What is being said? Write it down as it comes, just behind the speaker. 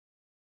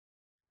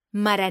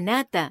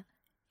Maranata,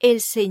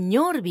 el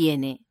Señor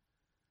viene.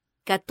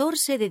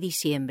 14 de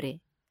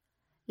diciembre.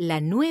 La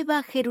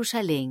nueva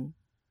Jerusalén,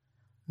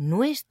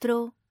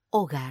 nuestro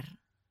hogar.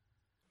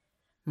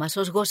 Mas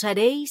os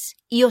gozaréis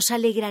y os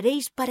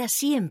alegraréis para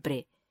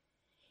siempre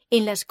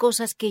en las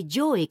cosas que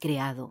yo he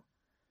creado.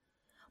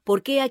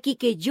 Porque he aquí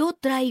que yo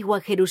traigo a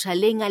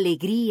Jerusalén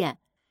alegría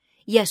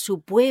y a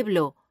su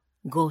pueblo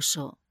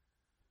gozo.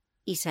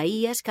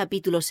 Isaías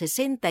capítulo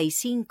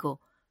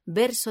 65,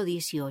 verso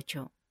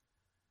 18.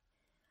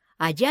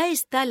 Allá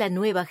está la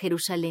nueva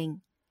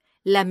Jerusalén,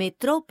 la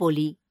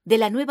metrópoli de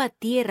la nueva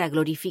tierra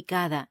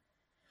glorificada,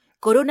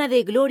 corona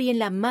de gloria en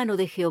la mano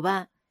de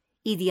Jehová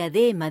y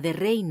diadema de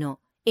reino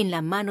en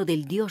la mano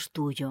del Dios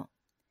tuyo.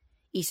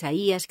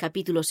 Isaías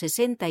capítulo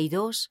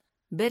 62,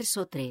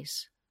 verso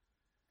 3.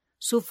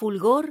 Su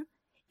fulgor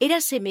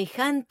era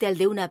semejante al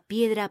de una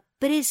piedra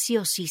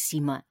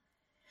preciosísima,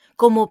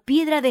 como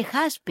piedra de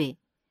jaspe,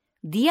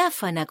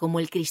 diáfana como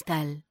el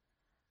cristal.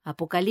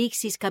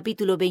 Apocalipsis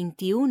capítulo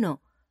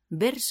 21,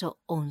 verso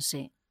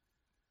 11.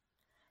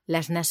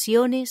 Las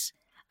naciones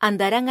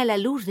andarán a la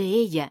luz de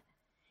ella,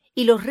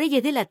 y los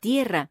reyes de la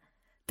tierra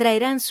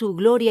traerán su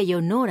gloria y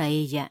honor a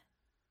ella.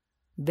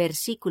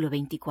 Versículo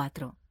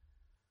 24.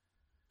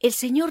 El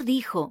Señor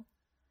dijo: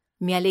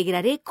 Me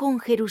alegraré con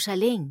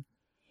Jerusalén,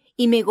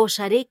 y me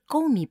gozaré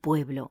con mi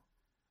pueblo.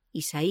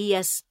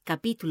 Isaías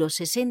capítulo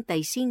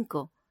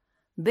 65,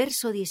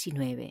 verso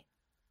 19.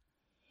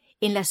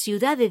 En la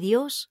ciudad de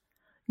Dios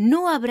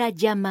no habrá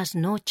ya más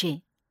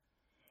noche.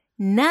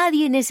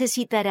 Nadie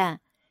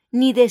necesitará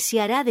ni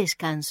deseará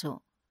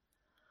descanso.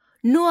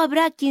 No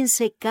habrá quien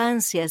se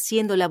canse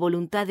haciendo la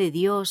voluntad de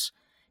Dios,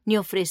 ni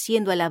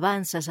ofreciendo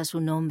alabanzas a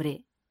su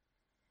nombre.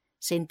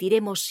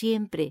 Sentiremos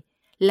siempre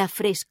la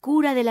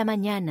frescura de la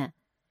mañana,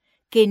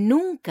 que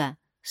nunca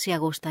se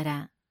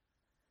agostará.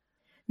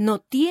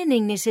 No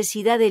tienen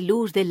necesidad de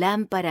luz de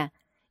lámpara,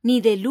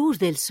 ni de luz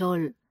del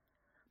sol,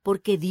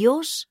 porque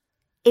Dios,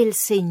 el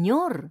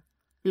Señor,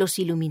 los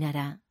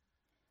iluminará.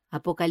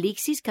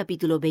 Apocalipsis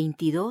capítulo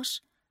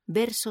 22,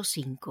 verso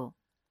 5.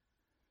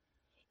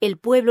 El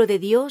pueblo de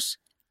Dios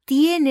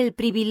tiene el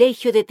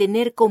privilegio de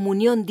tener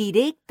comunión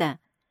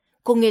directa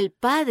con el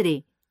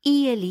Padre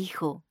y el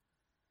Hijo.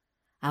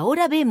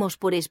 Ahora vemos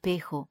por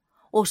espejo,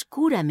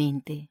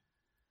 oscuramente.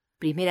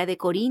 Primera de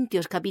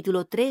Corintios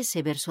capítulo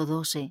 13, verso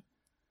 12.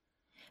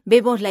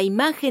 Vemos la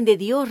imagen de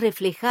Dios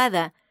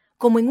reflejada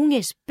como en un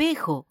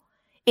espejo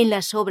en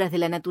las obras de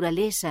la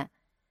naturaleza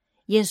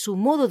y en su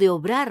modo de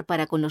obrar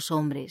para con los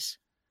hombres.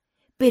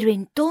 Pero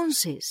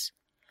entonces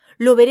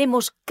lo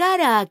veremos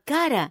cara a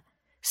cara,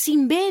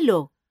 sin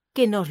velo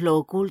que nos lo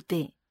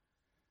oculte.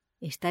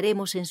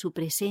 Estaremos en su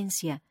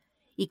presencia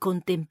y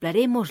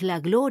contemplaremos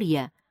la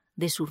gloria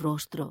de su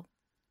rostro.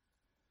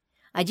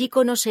 Allí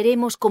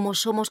conoceremos como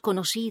somos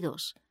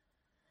conocidos.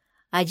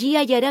 Allí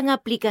hallarán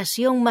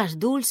aplicación más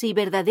dulce y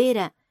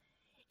verdadera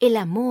el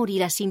amor y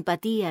las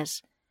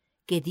simpatías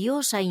que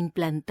Dios ha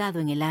implantado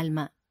en el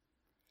alma,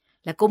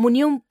 la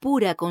comunión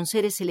pura con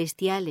seres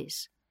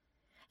celestiales,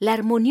 la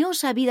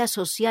armoniosa vida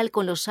social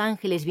con los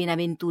ángeles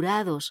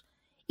bienaventurados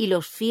y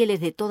los fieles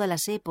de todas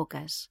las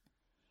épocas,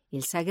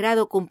 el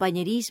sagrado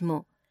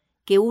compañerismo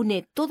que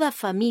une toda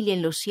familia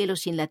en los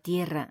cielos y en la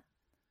tierra.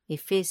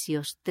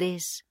 Efesios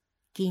 3,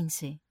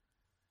 15.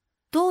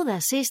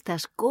 Todas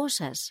estas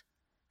cosas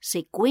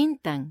se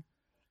cuentan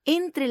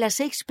entre las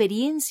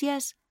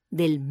experiencias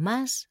del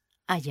más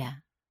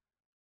allá.